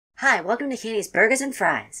Hi, welcome to Katie's Burgers and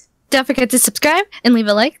Fries. Don't forget to subscribe and leave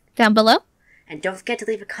a like down below. And don't forget to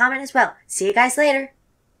leave a comment as well. See you guys later.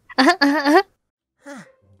 Huh.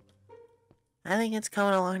 I think it's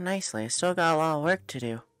coming along nicely. I still got a lot of work to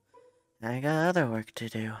do. I got other work to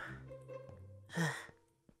do.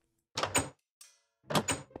 And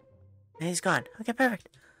he's gone. Okay, perfect.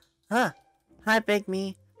 Hi, Big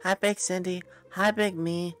Me. Hi, Big Cindy. Hi, Big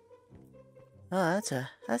Me. Oh,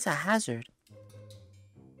 that's a hazard.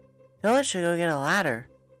 Phyllis should go get a ladder.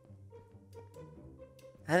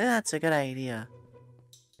 I think that's a good idea.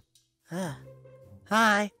 Hi.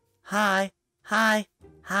 Hi. Hi. Hi.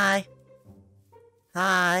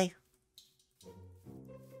 Hi.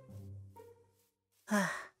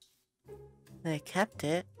 They kept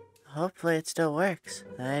it. Hopefully it still works.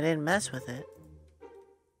 I didn't mess with it.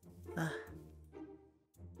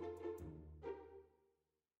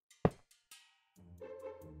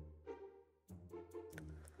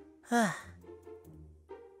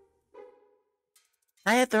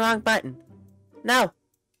 I hit the wrong button. No!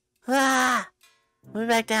 Move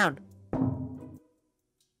back down.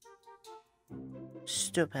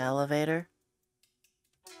 Stupid elevator.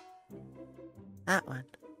 That one.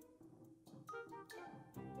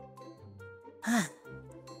 I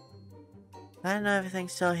don't know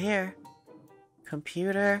everything's still here.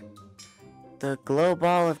 Computer. The glow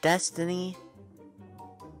ball of destiny.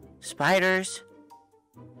 Spiders.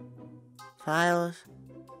 Files.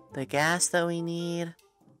 The gas that we need.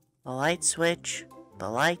 The light switch. The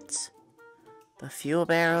lights. The fuel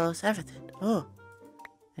barrels. Everything. Oh.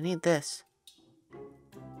 I need this.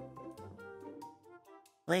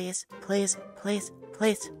 Please, please, please,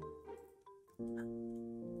 please.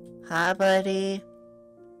 Hi, buddy.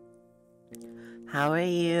 How are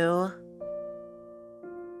you?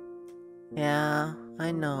 Yeah,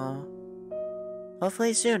 I know.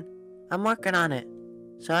 Hopefully soon. I'm working on it.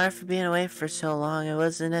 Sorry for being away for so long. It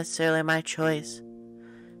wasn't necessarily my choice.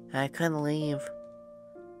 I couldn't leave.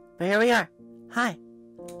 But here we are. Hi.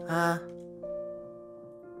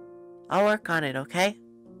 I'll work on it, okay?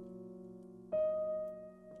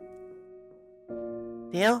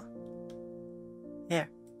 Deal? Here.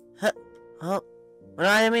 Huh. Oh. No,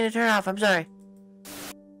 I didn't mean to turn it off. I'm sorry.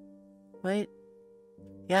 Wait.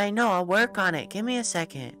 Yeah, I know. I'll work on it. Give me a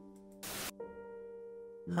second.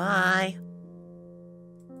 Hi.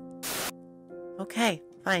 Okay.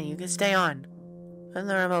 Fine. You can stay on. Put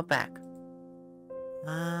the remote back.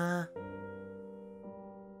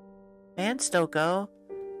 Fans still go.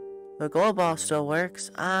 The glow ball still works.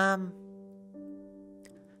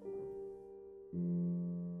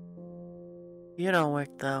 You don't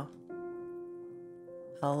work though.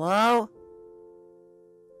 Hello?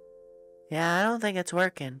 Yeah, I don't think it's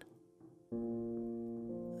working.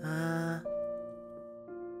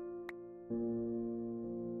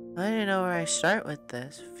 I don't know where I start with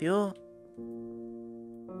this. Fuel?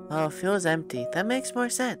 Oh, fuel's empty. That makes more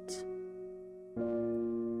sense.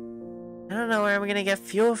 I don't know where I'm gonna get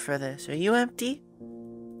fuel for this. Are you empty?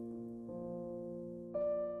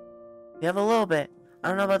 You have a little bit. I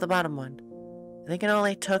don't know about the bottom one. I think it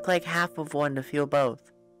only took like half of one to fuel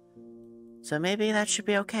both. So maybe that should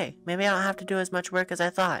be okay. Maybe I don't have to do as much work as I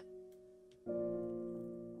thought.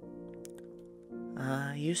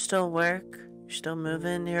 You still work? You're still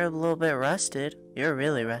moving? You're a little bit rusted. You're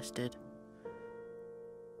really rusted.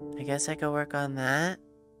 I guess I could work on that.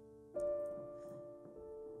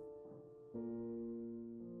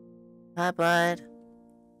 Hi, bud.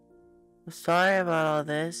 I'm sorry about all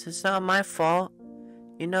this. It's not my fault.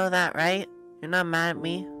 You know that, right? You're not mad at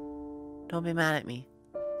me. Don't be mad at me.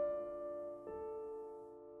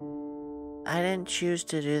 I didn't choose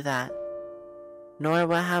to do that. Nor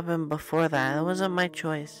what happened before that. That wasn't my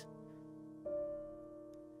choice.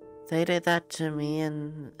 They did that to me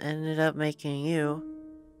and ended up making you.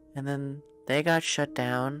 And then they got shut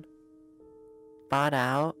down. Bought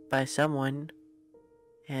out by someone.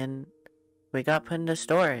 And we got put into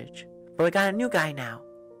storage. But we got a new guy now.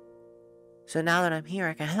 So now that I'm here,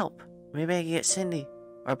 I can help. Maybe I can get Cindy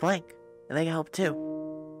or Blank, and they can help too.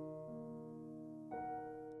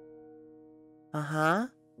 Uh-huh.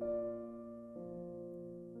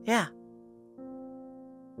 Yeah.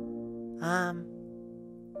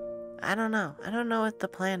 I don't know. I don't know what the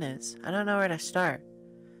plan is. I don't know where to start.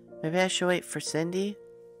 Maybe I should wait for Cindy?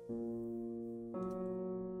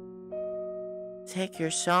 Take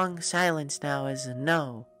your song silence now as a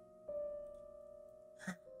no.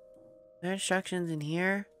 Are there instructions in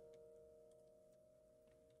here?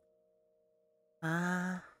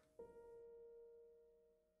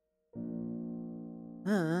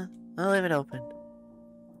 I'll leave it open.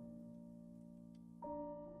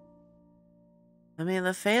 I mean,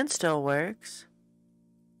 the fan still works.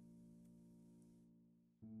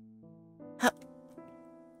 Huh.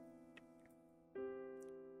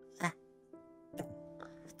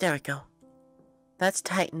 There we go. That's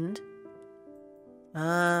tightened.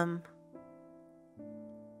 I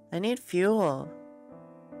need fuel.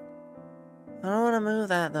 I don't want to move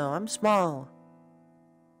that though. I'm small.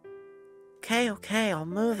 Okay, I'll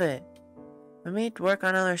move it. Let me work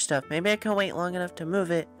on other stuff. Maybe I can wait long enough to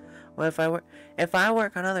move it. Or if I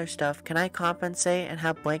work on other stuff, can I compensate and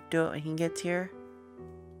have Blake do it when he gets here?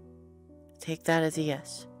 Take that as a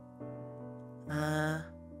yes.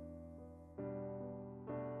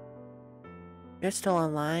 You're still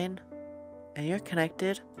online, and you're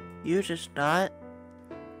connected. You just not.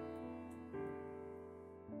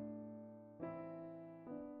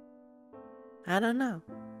 I don't know.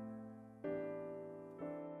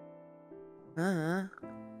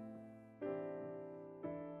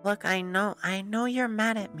 Look, I know you're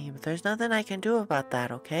mad at me, but there's nothing I can do about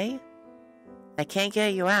that, okay? I can't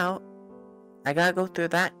get you out. I gotta go through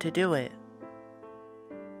that to do it.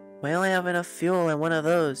 We only have enough fuel in one of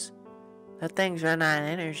those. That thing's run out of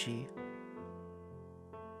energy.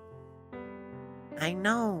 I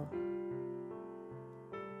know.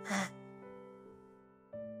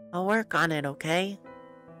 I'll work on it, okay?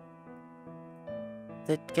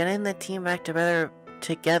 Getting the team back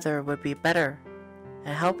together would be better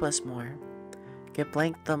and help us more. Get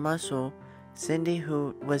Blank the muscle, Cindy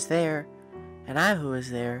who was there, and I who was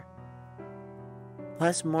there.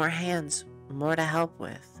 Plus more hands, more to help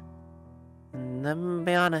with. And let me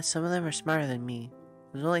be honest, some of them are smarter than me.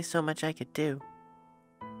 There's only so much I could do.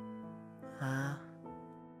 I'm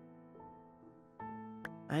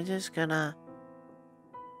just gonna...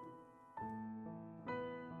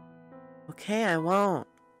 Okay, I won't.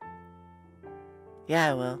 Yeah,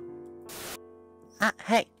 I will.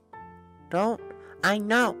 Hey! Don't... I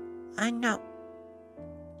know!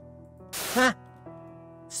 Ha!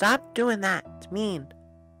 Stop doing that! It's mean.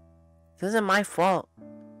 This isn't my fault.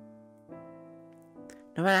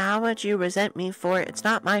 No matter how much you resent me for it, it's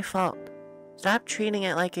not my fault. Stop treating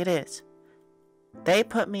it like it is. They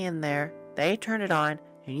put me in there, they turned it on,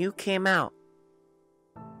 and you came out.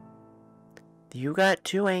 You got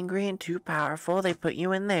too angry and too powerful, they put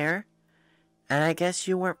you in there, and I guess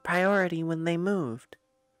you weren't priority when they moved.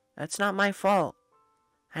 That's not my fault.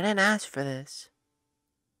 I didn't ask for this.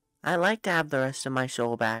 I'd like to have the rest of my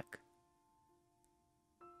soul back.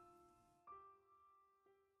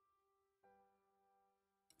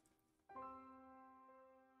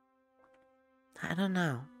 I don't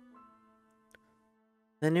know.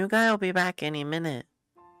 The new guy will be back any minute,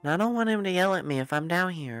 and I don't want him to yell at me if I'm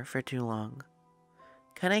down here for too long.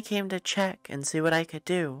 Kinda came to check and see what I could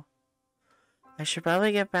do. I should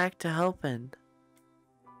probably get back to helping.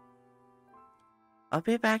 I'll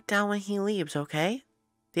be back down when he leaves, okay?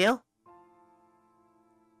 Deal?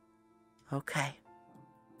 Okay.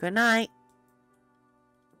 Good night.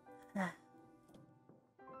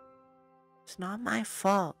 It's not my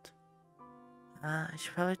fault. I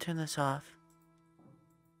should probably turn this off.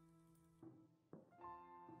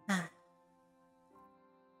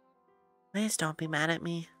 Please don't be mad at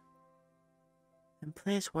me. And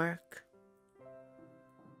please work.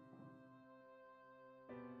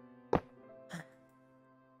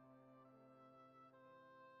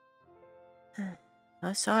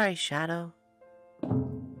 Oh, sorry, Shadow.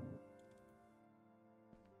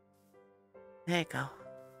 There you go.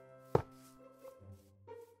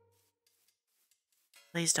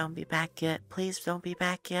 Please don't be back yet. Please don't be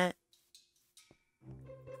back yet.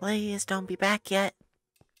 Please don't be back yet.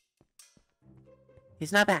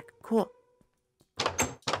 He's not back. Cool.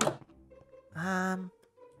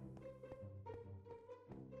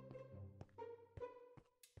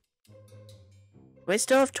 We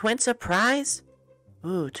still have twin surprise?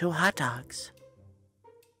 Ooh, 2 hot dogs.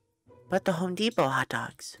 But the Home Depot hot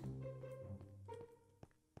dogs.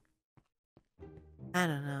 I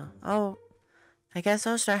don't know. Oh, I guess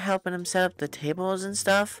I'll start helping him set up the tables and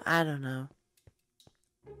stuff. I don't know.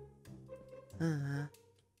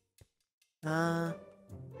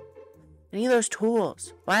 I need those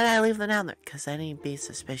tools. Why did I leave them down there? Because I need to be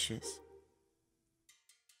suspicious.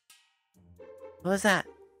 What was that?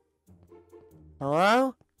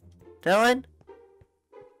 Hello? Dylan?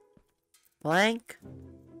 Blank?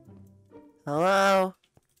 Hello?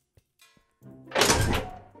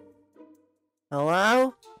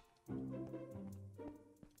 Hello?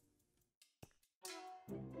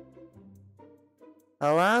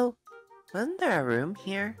 Hello? Wasn't there a room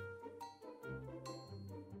here?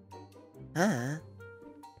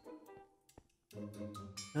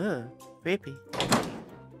 Ugh, creepy.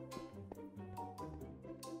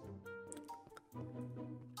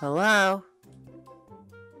 Hello?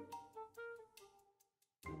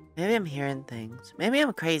 Maybe I'm hearing things. Maybe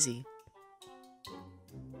I'm crazy.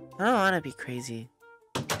 I don't want to be crazy.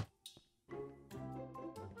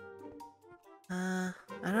 I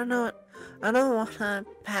don't know what a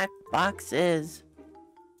packed box is.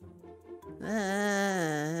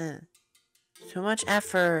 Too much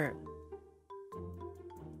effort.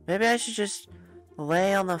 Maybe I should just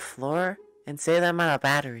lay on the floor and say that I'm out of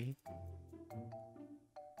battery.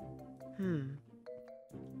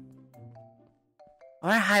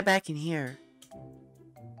 Or hide back in here.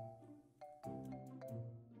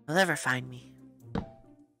 They'll never find me.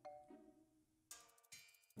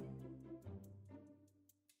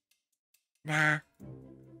 Nah.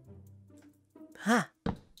 Huh.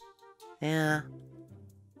 Yeah.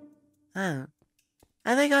 I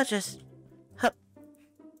think I'll just...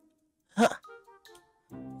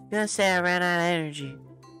 Gonna say I ran out of energy.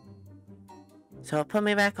 So it'll put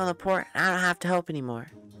me back on the port and I don't have to help anymore.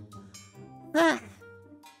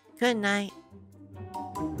 Good night.